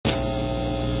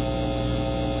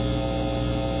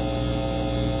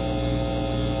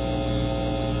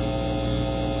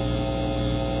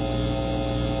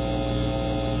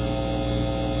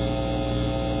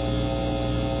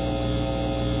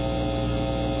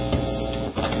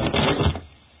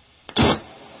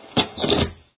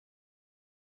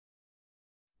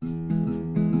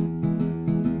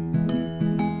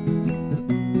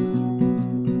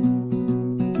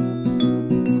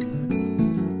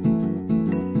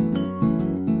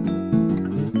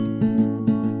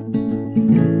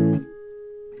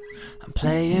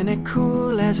playing it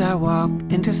cool as I walk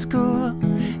into school.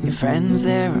 Your friends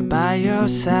there are by your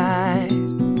side.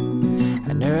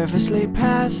 I nervously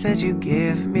pass as you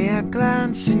give me a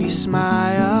glance and you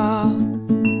smile.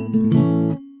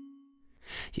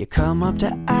 You come up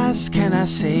to ask, can I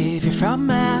save you from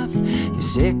math? You're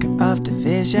sick of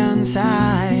division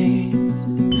signs.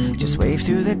 Just wave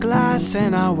through the glass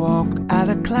and I'll walk out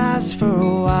of class for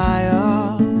a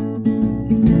while.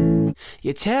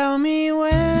 You tell me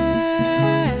when,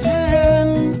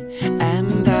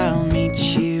 and I'll meet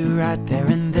you right there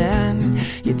and then.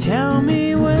 You tell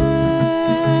me when,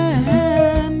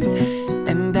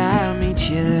 and I'll meet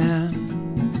you then.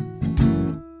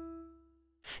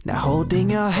 Now holding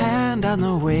your hand on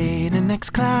the way to next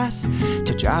class,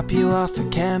 to drop you off at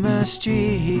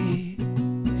chemistry.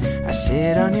 I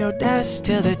sit on your desk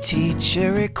till the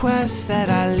teacher requests that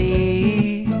I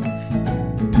leave.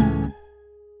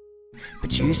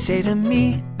 But you say to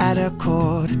me at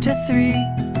 2:45,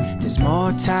 there's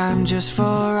more time just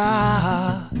for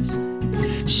us,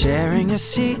 sharing a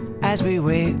seat as we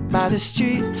wait by the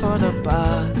street for the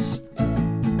bus.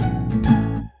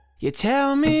 You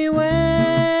tell me when,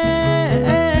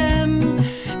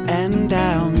 and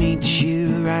I'll meet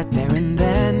you right there and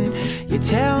then. You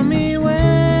tell me when,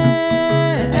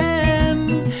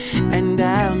 and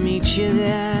I'll meet you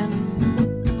then.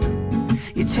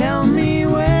 You tell me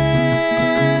when,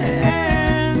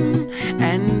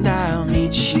 and I'll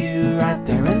meet you right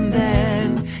there and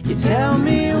then. You tell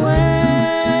me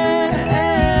when,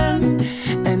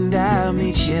 and I'll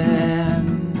meet you then.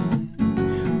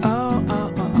 Oh,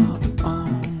 oh, oh, oh, oh.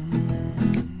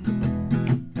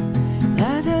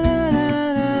 La da da da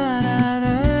da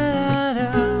da da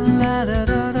la da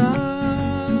da da,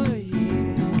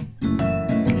 yeah.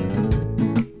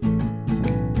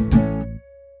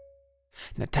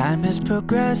 Now time has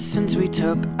progressed since we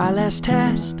took our last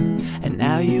test, and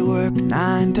now you work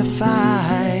 9 to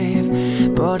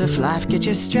 5. But if life gets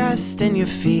you stressed and your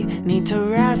feet need to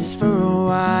rest for a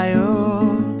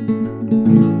while,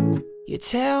 you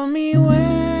tell me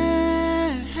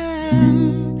when,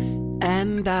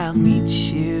 and I'll meet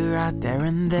you right there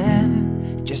and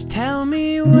then. Just tell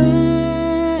me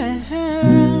when,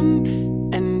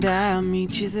 and I'll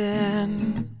meet you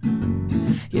then.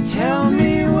 You tell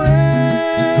me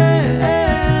when,